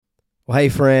Well, hey,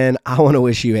 friend, I want to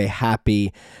wish you a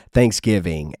happy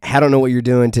Thanksgiving. I don't know what you're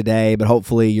doing today, but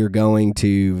hopefully you're going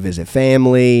to visit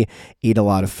family, eat a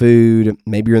lot of food.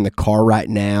 Maybe you're in the car right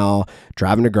now,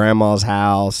 driving to grandma's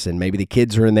house, and maybe the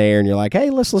kids are in there, and you're like,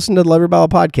 hey, let's listen to the Love Your Bible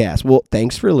podcast. Well,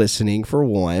 thanks for listening, for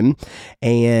one,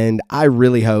 and I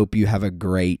really hope you have a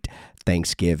great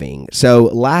Thanksgiving. So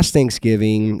last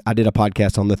Thanksgiving, I did a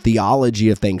podcast on the theology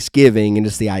of Thanksgiving and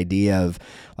just the idea of,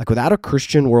 like, without a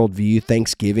Christian worldview,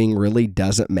 Thanksgiving really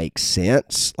doesn't make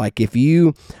sense. Like, if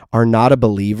you are not a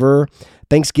believer,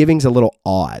 Thanksgiving's a little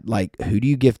odd. Like, who do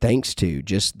you give thanks to?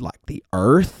 Just like the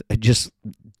earth? Just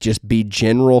be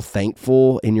general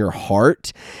thankful in your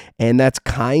heart. And that's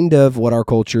kind of what our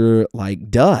culture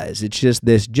does. It's just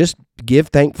this, just give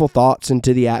thankful thoughts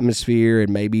into the atmosphere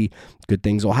and maybe good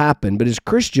things will happen. But as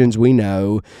Christians, we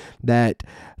know that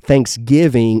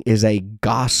Thanksgiving is a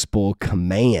gospel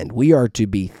command. We are to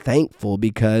be thankful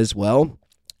because, well,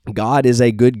 God is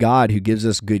a good God who gives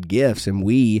us good gifts, and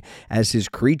we, as his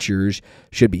creatures,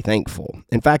 should be thankful.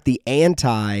 In fact, the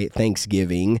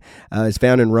anti-Thanksgiving is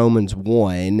found in Romans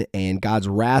 1, and God's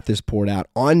wrath is poured out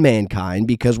on mankind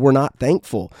because we're not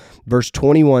thankful. Verse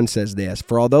 21 says this,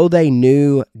 "For although they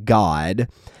knew God,"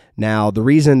 now, the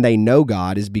reason they know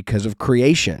God is because of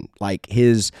creation, like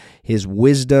his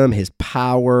wisdom, his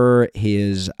power,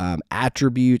 his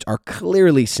attributes are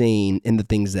clearly seen in the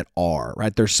things that are,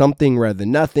 right? There's something rather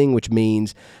than nothing, which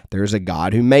means there's a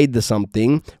God who made the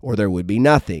something, or there would be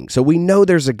nothing. So we know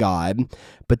there's a God,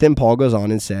 but then Paul goes on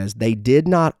and says, they did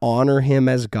not honor him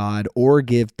as God or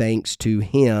give thanks to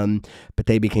him, but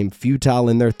they became futile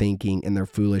in their thinking, and their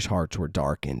foolish hearts were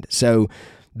darkened. So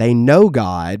they know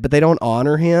God, but they don't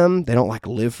honor him. They don't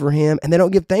live for him, and they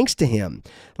don't give thanks to him.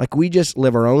 Like, we just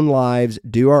live our own lives,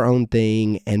 do our own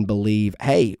thing, and believe,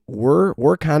 hey,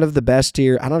 we're kind of the best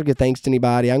here. I don't give thanks to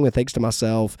anybody. I'm going to thanks to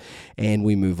myself, and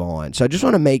we move on. So I just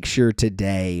want to make sure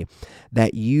today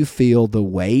that you feel the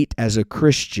weight as a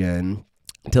Christian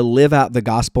to live out the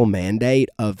gospel mandate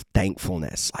of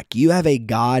thankfulness. Like, you have a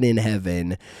God in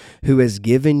heaven who has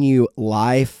given you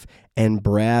life and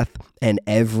breath and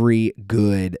every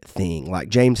good thing. Like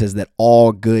James says that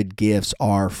all good gifts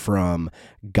are from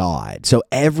God. So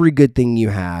every good thing you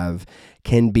have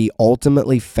can be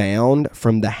ultimately found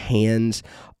from the hands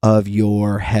of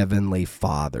your heavenly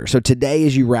Father. So today,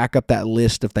 as you rack up that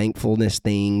list of thankfulness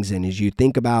things, and as you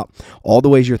think about all the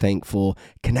ways you're thankful,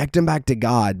 connect them back to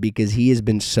God because he has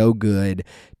been so good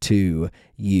to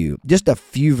you. Just a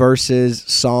few verses,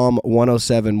 Psalm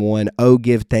 107:1, "Oh,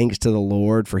 give thanks to the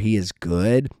Lord, for he is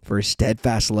good, for his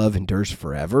steadfast love endures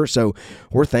forever." So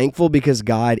we're thankful because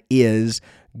God is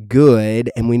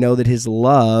good, and we know that his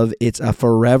love, it's a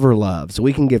forever love. So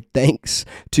we can give thanks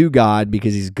to God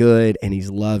because he's good and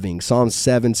he's loving. Psalm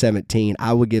 7:17,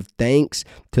 "I will give thanks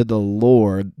to the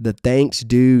Lord, the thanks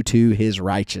due to his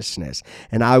righteousness,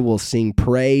 and I will sing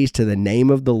praise to the name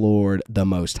of the Lord the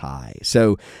Most High."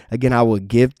 So again, I will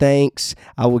give thanks.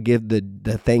 I will give the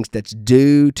thanks that's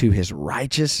due to his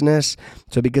righteousness.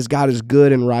 So because God is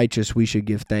good and righteous, we should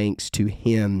give thanks to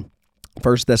him.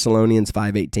 1 Thessalonians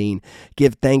 5:18,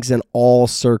 "Give thanks in all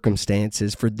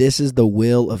circumstances, for this is the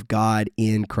will of God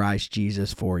in Christ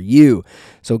Jesus for you."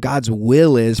 So God's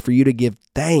will is for you to give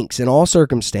thanks in all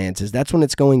circumstances. That's when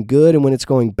it's going good, and when it's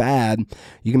going bad,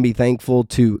 you can be thankful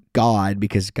to God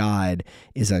because God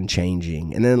is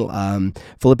unchanging. And then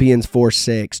Philippians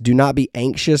 4:6, "Do not be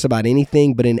anxious about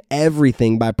anything, but in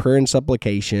everything by prayer and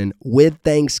supplication, with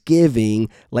thanksgiving,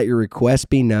 let your requests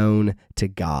be known to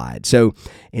God." So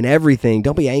in everything,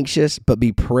 don't be anxious, but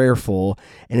be prayerful.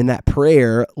 And in that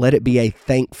prayer, let it be a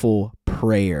thankful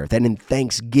prayer. That in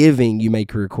thanksgiving, you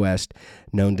make your request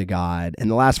known to God. And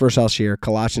the last verse I'll share,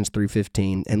 Colossians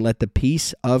 3:15, "And let the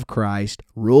peace of Christ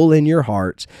rule in your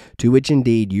hearts, to which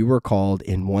indeed you were called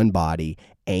in one body,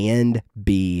 and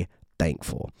be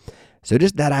thankful." So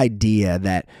just that idea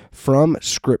that from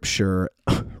Scripture,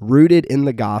 rooted in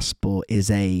the gospel, is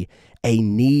a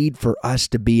need for us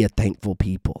to be a thankful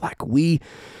people. Like, we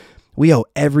owe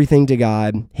everything to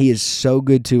God. He is so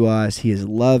good to us. He is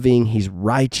loving. He's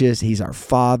righteous. He's our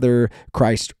Father.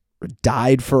 Christ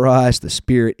died for us. The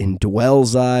Spirit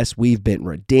indwells us. We've been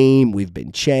redeemed. We've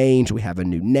been changed. We have a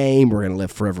new name. We're going to live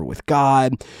forever with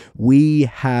God. We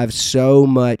have so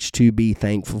much to be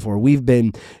thankful for. We've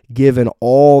been given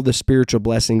all the spiritual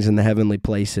blessings in the heavenly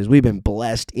places. We've been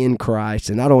blessed in Christ.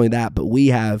 And not only that, but we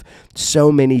have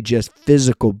so many just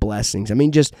physical blessings. I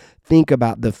mean, just think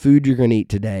about the food you're going to eat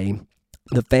today,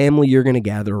 the family you're going to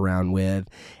gather around with,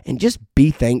 and just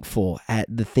be thankful at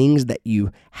the things that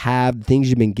you have, the things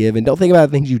you've been given. Don't think about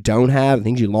the things you don't have, the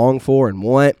things you long for and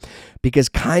want, because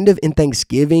kind of in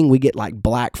Thanksgiving, we get like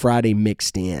Black Friday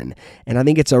mixed in. And I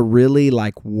think it's a really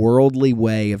like worldly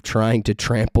way of trying to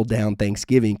trample down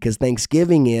Thanksgiving, because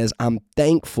Thanksgiving is, I'm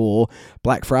thankful.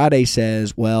 Black Friday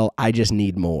says, well, I just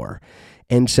need more.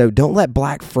 And so don't let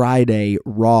Black Friday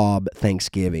rob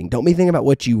Thanksgiving. Don't be thinking about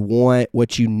what you want,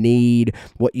 what you need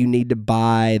to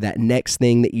buy, that next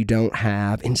thing that you don't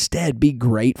have. Instead, be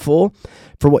grateful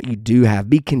for what you do have.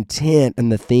 Be content in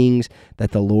the things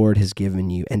that the Lord has given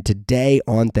you. And today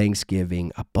on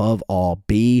Thanksgiving, above all,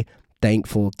 be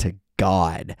thankful to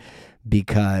God,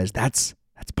 because that's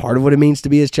part of what it means to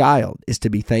be His child, is to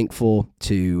be thankful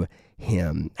to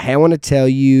Him. Hey, I want to tell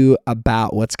you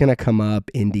about what's going to come up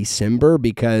in December,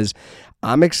 because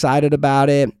I'm excited about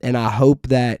it, and I hope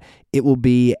that it will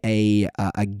be a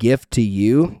gift to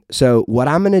you. So what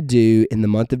I'm going to do in the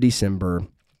month of December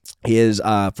is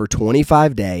for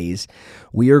 25 days,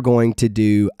 we are going to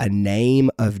do a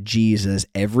name of Jesus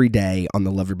every day on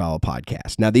the Love Your Bible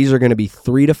podcast. Now, these are going to be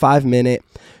 3 to 5 minute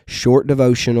short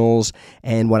devotionals,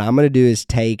 and what I'm going to do is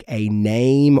take a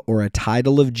name or a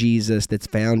title of Jesus that's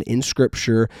found in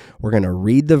Scripture. We're going to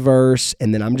read the verse,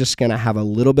 and then I'm just going to have a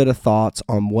little bit of thoughts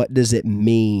on what does it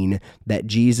mean that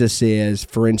Jesus is,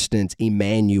 for instance,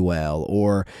 Emmanuel,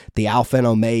 or the Alpha and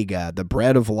Omega, the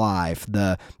bread of life,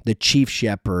 the chief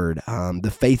shepherd,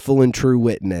 the faithful and true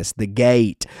witness, the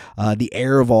gate, the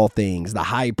heir of all things, the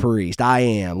high priest, I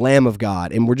am, Lamb of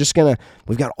God. And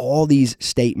we've got all these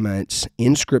statements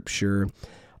in Scripture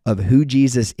of who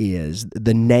Jesus is,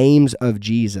 the names of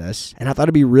Jesus. And I thought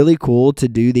it'd be really cool to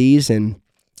do these, and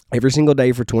every single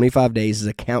day for 25 days is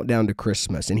a countdown to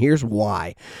Christmas. And here's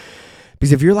why.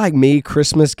 Because if you're like me,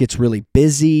 Christmas gets really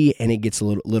busy and it gets a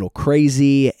little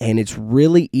crazy, and it's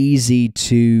really easy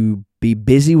to be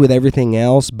busy with everything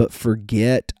else but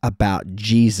forget about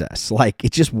Jesus. Like,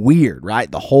 it's just weird,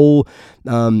 right? The whole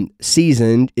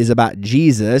season is about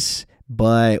Jesus,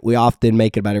 but we often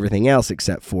make it about everything else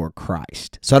except for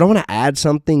Christ. So I don't want to add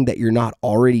something that you're not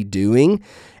already doing.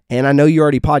 And I know you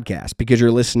already podcast because you're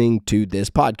listening to this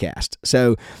podcast.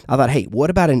 So I thought, hey, what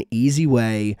about an easy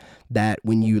way that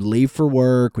when you leave for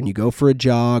work, when you go for a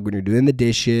jog, when you're doing the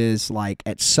dishes, like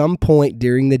at some point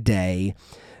during the day,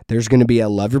 there's going to be a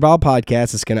Love Your Bible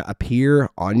podcast that's going to appear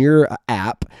on your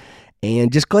app, and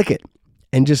just click it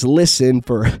and just listen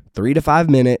for 3 to 5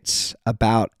 minutes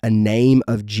about a name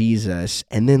of Jesus,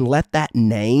 and then let that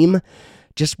name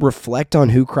just reflect on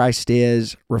who Christ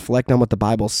is, reflect on what the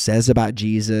Bible says about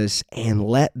Jesus, and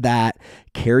let that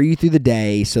carry you through the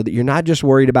day so that you're not just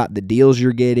worried about the deals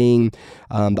you're getting,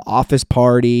 the office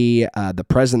party, the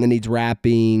present that needs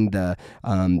wrapping, the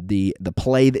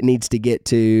play that needs to get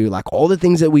to, like all the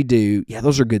things that we do. Yeah,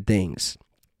 those are good things,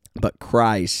 but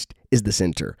Christ is the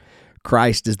center.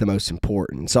 Christ is the most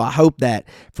important. So I hope that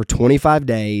for 25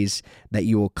 days that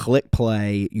you will click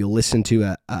play, you'll listen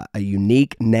to a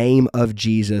unique name of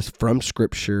Jesus from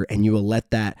Scripture, and you will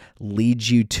let that lead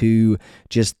you to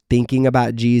just thinking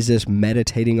about Jesus,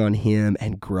 meditating on Him,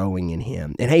 and growing in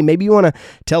Him. And hey, maybe you want to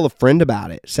tell a friend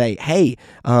about it. Say, hey,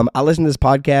 I listen to this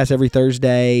podcast every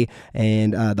Thursday,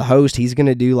 and the host, he's going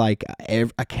to do like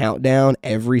a countdown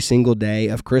every single day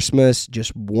of Christmas,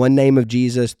 just one name of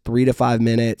Jesus, 3 to 5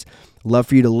 minutes. Love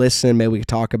for you to listen. Maybe we could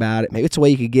talk about it. Maybe it's a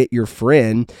way you could get your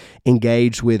friend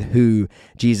engaged with who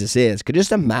Jesus is. Could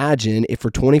just imagine if for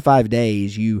 25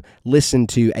 days you listen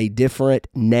to a different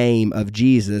name of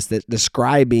Jesus that's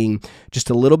describing just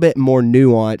a little bit more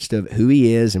nuanced of who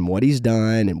He is and what He's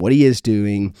done and what He is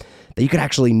doing, that you could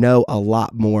actually know a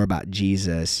lot more about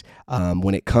Jesus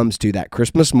when it comes to that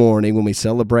Christmas morning, when we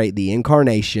celebrate the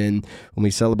incarnation, when we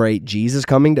celebrate Jesus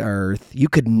coming to earth. You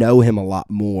could know Him a lot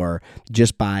more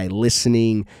just by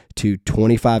listening to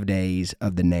 25 days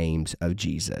of the names of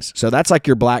Jesus. So that's like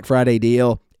your Black Friday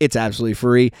deal. It's absolutely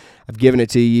free. I've given it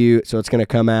to you, so it's going to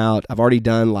come out. I've already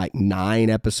done like 9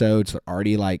 episodes. They're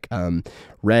already like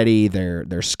ready.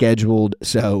 They're scheduled,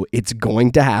 so it's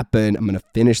going to happen. I'm going to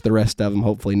finish the rest of them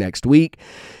hopefully next week,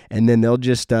 and then they'll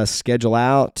just schedule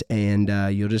out, and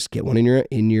you'll just get one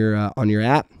on your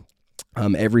app.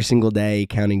 Every single day,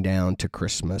 counting down to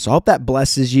Christmas. So I hope that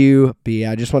blesses you.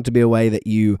 I just want to be a way that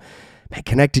you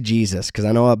connect to Jesus, because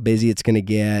I know how busy it's going to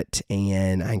get,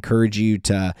 and I encourage you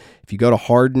to, if you go to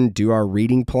Hardin, do our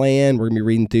reading plan. We're going to be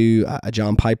reading through a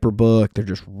John Piper book. They're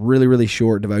just really, really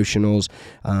short devotionals,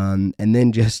 and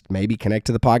then just maybe connect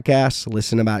to the podcast,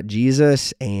 listen about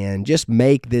Jesus, and just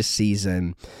make this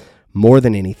season more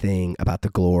than anything about the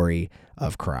glory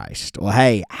of Christ. Well,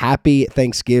 hey, happy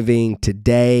Thanksgiving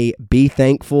today. Be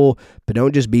thankful, but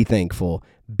don't just be thankful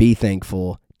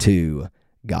to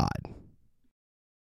God.